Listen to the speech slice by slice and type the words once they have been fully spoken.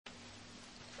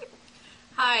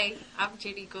Hi, I'm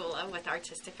Judy Gula with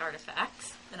Artistic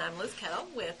Artifacts. And I'm Liz Kettle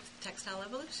with Textile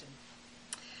Evolution.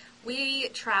 We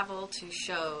travel to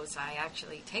shows. I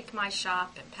actually take my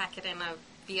shop and pack it in a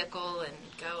vehicle and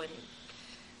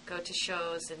go to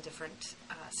shows in different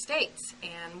states.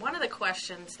 And one of the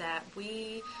questions that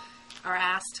we are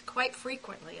asked quite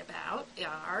frequently about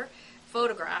are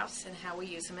photographs and how we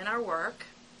use them in our work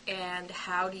and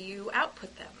how do you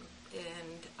output them.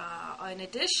 And in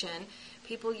addition,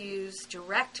 people use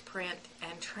direct print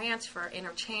and transfer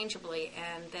interchangeably,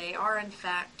 and they are in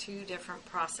fact two different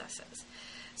processes.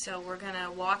 So we're going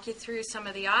to walk you through some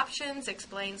of the options,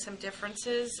 explain some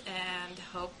differences, and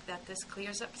hope that this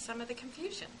clears up some of the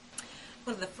confusion.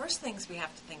 One of the first things we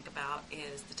have to think about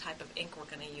is the type of ink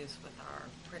we're going to use with our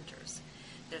printers.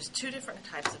 There's two different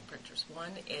types of printers.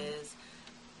 One is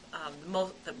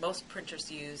most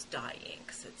printers use dye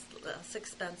inks. It's less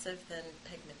expensive than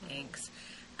pigment inks,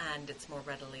 and it's more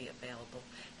readily available.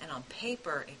 And on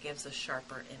paper, it gives a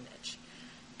sharper image.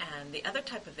 And the other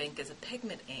type of ink is a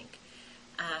pigment ink.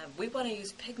 We want to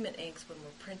use pigment inks when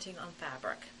we're printing on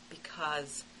fabric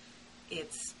because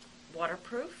it's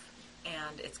waterproof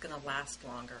and it's going to last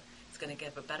longer. It's going to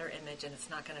give a better image and it's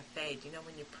not going to fade. You know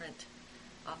when you print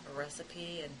off a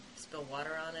recipe and spill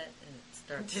water on it and it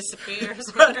starts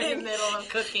disappears right in the middle of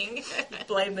cooking.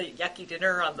 Blame the yucky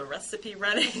dinner on the recipe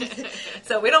running.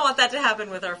 So we don't want that to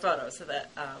happen with our photos. So that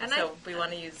we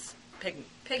want to use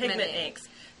pigment inks.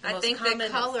 I think the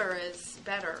color is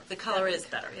better. The color is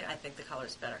better. Yeah. I think the color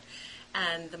is better.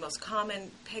 And the most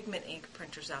common pigment ink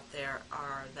printers out there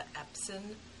are the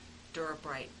Epson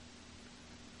Durabright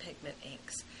pigment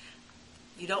inks.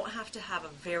 You don't have to have a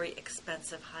very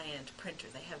expensive high-end printer.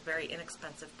 They have very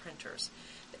inexpensive printers.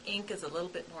 The ink is a little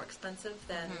bit more expensive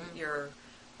than your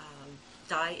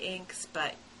dye inks,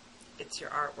 but it's your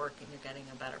artwork and you're getting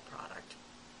a better product.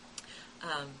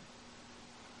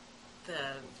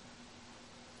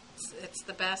 It's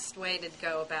the best way to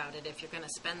go about it. If you're going to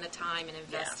spend the time and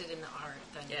invest it in the art,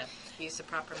 then use the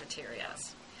proper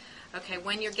materials. Okay,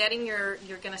 when you're going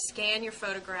to scan your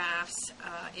photographs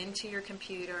into your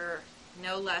computer,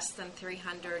 no less than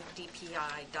 300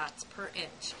 DPI, dots per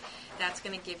inch. That's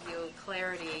going to give you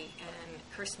clarity and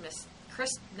crispness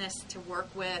to work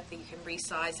with. You can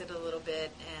resize it a little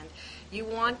bit, and you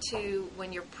want to,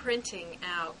 when you're printing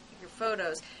out your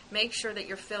photos, make sure that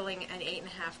you're filling an 8.5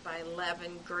 by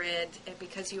 11 grid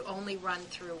because you only run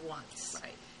through once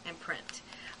and print.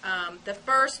 The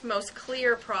first most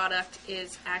clear product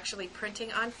is actually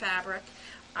printing on fabric.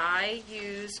 I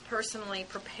use personally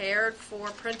prepared for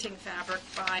printing fabric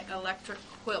by Electric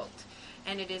Quilt,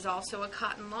 and it is also a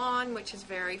cotton lawn, which is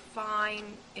very fine,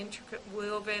 intricate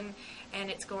woven, and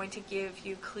it's going to give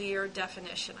you clear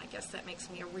definition. I guess that makes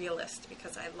me a realist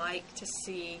because I like to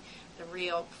see the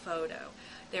real photo.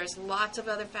 There's lots of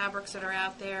other fabrics that are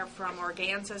out there, from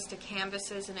organzas to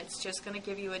canvases, and it's just going to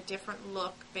give you a different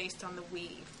look based on the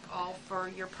weave, all for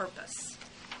your purpose.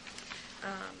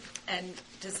 And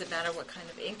does it matter what kind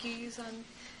of ink you use on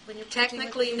when you're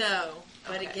Technically, no.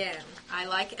 But again, I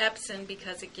like Epson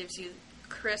because it gives you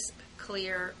crisp,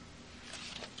 clear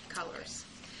colors.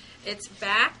 It's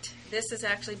backed. This is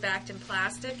actually backed in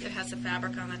plastic. It has the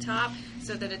fabric on the top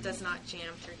so that it does not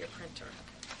jam through your printer.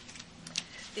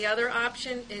 The other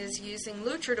option is using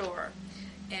Luchador,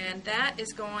 and that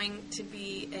is going to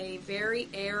be a very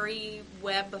airy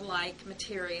web-like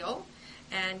material,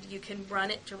 and you can run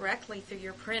it directly through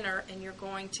your printer, and you're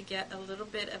going to get a little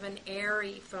bit of an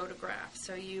airy photograph.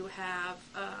 So you have,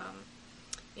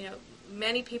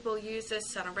 many people use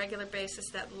this on a regular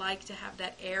basis that like to have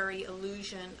that airy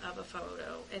illusion of a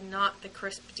photo and not the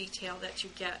crisp detail that you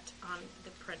get on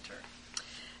the printer.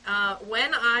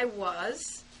 When I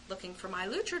was looking for my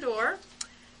Luchador,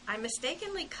 I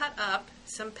mistakenly cut up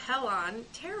some Pellon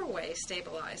Tearaway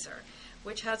stabilizer,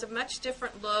 which has a much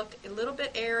different look, a little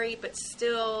bit airy, but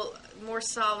still more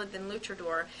solid than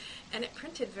Luchador, and it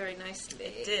printed very nicely.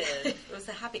 It did. It was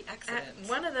a happy accident.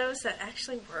 One of those that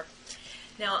actually worked.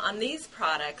 Now, on these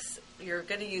products, you're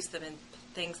going to use them in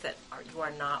things that you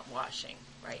are not washing,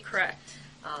 right? Correct.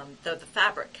 Though the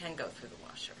fabric can go through the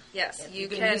washer. Yes, you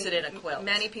can use it in a quilt.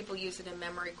 Many people use it in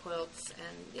memory quilts,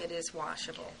 and it is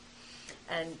washable.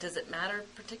 And does it matter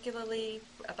particularly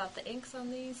about the inks on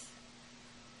these?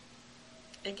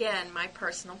 Again, my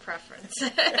personal preference.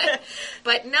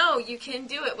 But no, you can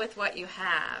do it with what you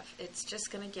have. It's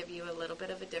just going to give you a little bit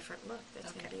of a different look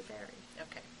that's going to be varied.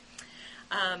 Okay.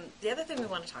 The other thing we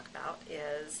want to talk about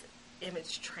is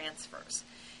image transfers.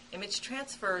 Image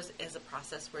transfers is a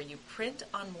process where you print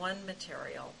on one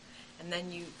material and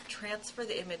then you transfer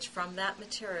the image from that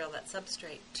material, that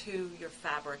substrate, to your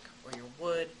fabric or your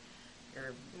wood,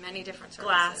 your Many different surfaces.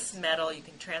 Glass, metal, you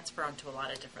can transfer onto a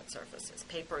lot of different surfaces,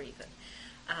 paper even.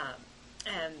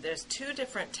 And there's two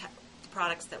different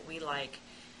products that we like,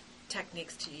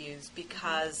 techniques to use,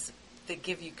 because they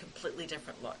give you completely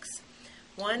different looks.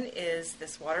 One is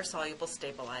this water-soluble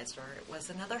stabilizer. It was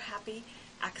another happy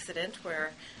accident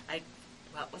where it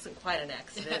wasn't quite an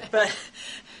accident, but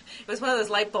it was one of those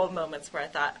light bulb moments where I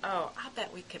thought, oh, I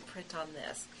bet we could print on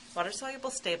this.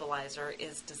 Water-soluble stabilizer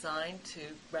is designed to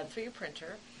run through your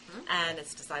printer, and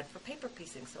it's designed for paper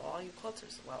piecing, so all you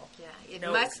quilters will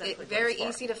know exactly what very it's for.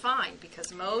 easy to find,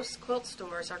 because most quilt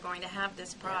stores are going to have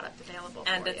this product available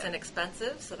and for you. it's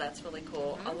inexpensive, so that's really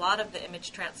cool. A lot of the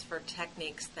image transfer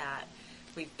techniques that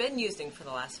we've been using for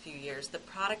the last few years, the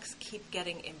products keep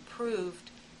getting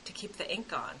improved to keep the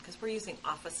ink on, because we're using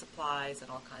office supplies and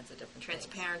all kinds of different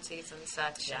transparencies and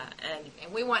such. Yeah,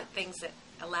 and we want things that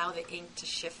allow the ink to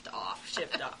shift off.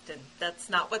 And that's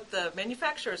not what the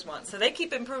manufacturers want. So they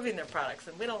keep improving their products,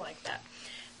 and we don't like that.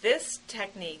 This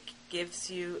technique gives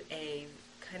you a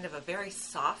kind of a very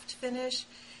soft finish.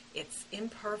 It's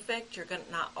imperfect. You're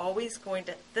not always going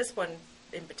to. This one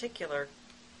in particular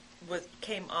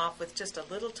came off with just a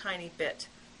little tiny bit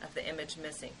of the image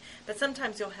missing, but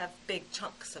sometimes you'll have big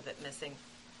chunks of it missing.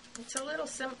 It's a little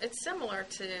it's similar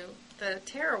to the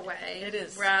tearaway. It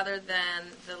is, rather than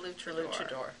the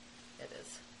luchador. It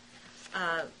is.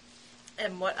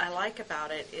 And what I like about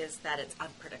it is that it's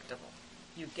unpredictable.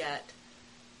 You get,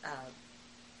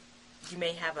 you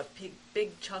may have a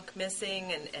big chunk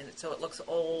missing, and so it looks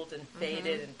old and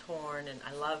faded and torn, and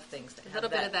I love things that have a little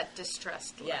bit of that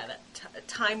distressed look. Yeah, that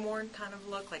time-worn kind of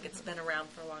look, like it's been around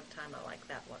for a long time. I like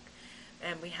that look.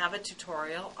 And we have a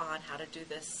tutorial on how to do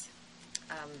this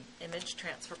image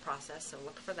transfer process, so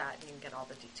look for that and you can get all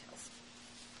the details.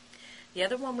 The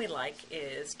other one we like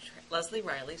is Leslie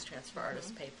Riley's Transfer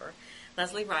Artist Paper.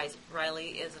 Leslie Riley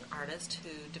is an artist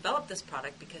who developed this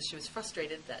product because she was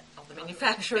frustrated that all the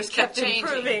manufacturers kept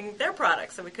improving their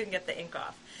products, so we couldn't get the ink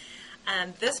off.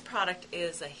 And this product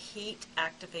is a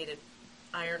heat-activated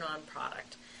iron-on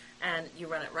product. And you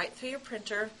run it right through your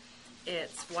printer.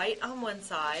 It's white on one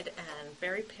side and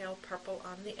very pale purple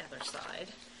on the other side.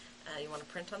 You want to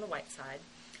print on the white side.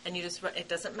 And you just it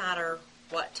doesn't matter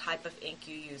what type of ink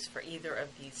you use for either of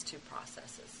these two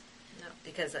processes. No.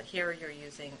 Because here you're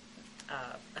using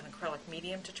an acrylic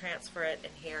medium to transfer it,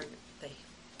 and here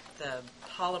the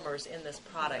polymers in this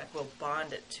product will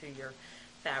bond it to your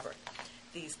fabric.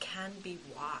 These can be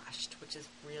washed, which is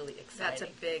really exciting. That's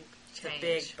a big change.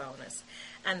 It's a big bonus.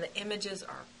 And the images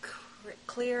are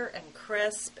clear and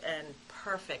crisp and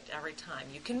perfect every time.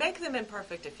 You can make them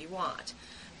imperfect if you want,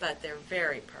 but they're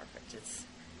very perfect.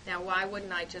 Now, why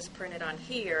wouldn't I just print it on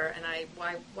here, and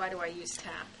why do I use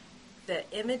tap? The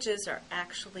images are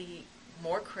actually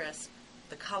more crisp.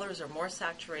 The colors are more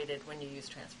saturated when you use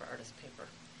Transfer Artist paper,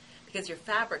 because your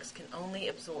fabrics can only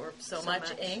absorb so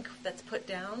much ink that's put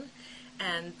down,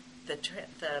 and the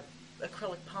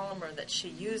acrylic polymer that she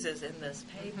uses in this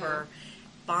paper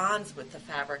bonds with the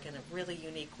fabric in a really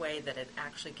unique way that it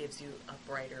actually gives you a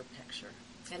brighter picture.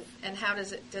 And how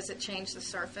does it change the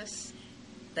surface?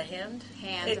 The hand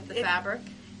of the fabric?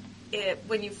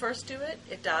 When you first do it,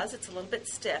 it does. It's a little bit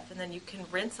stiff, and then you can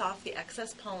rinse off the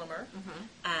excess polymer,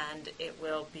 and it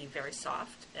will be very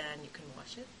soft, and you can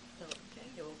wash it. So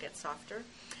it will get softer.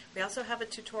 We also have a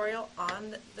tutorial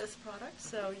on this product,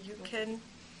 so you can...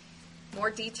 More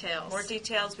details. More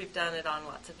details. We've done it on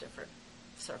lots of different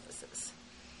surfaces.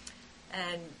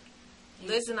 And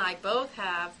Liz and I both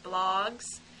have blogs.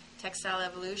 Textile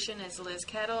Evolution is Liz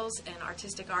Kettles, and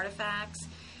Artistic Artifacts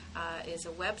is a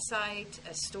website,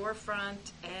 a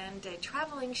storefront, and a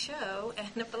traveling show,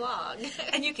 and a blog.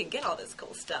 And you can get all this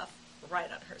cool stuff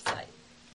right on her site.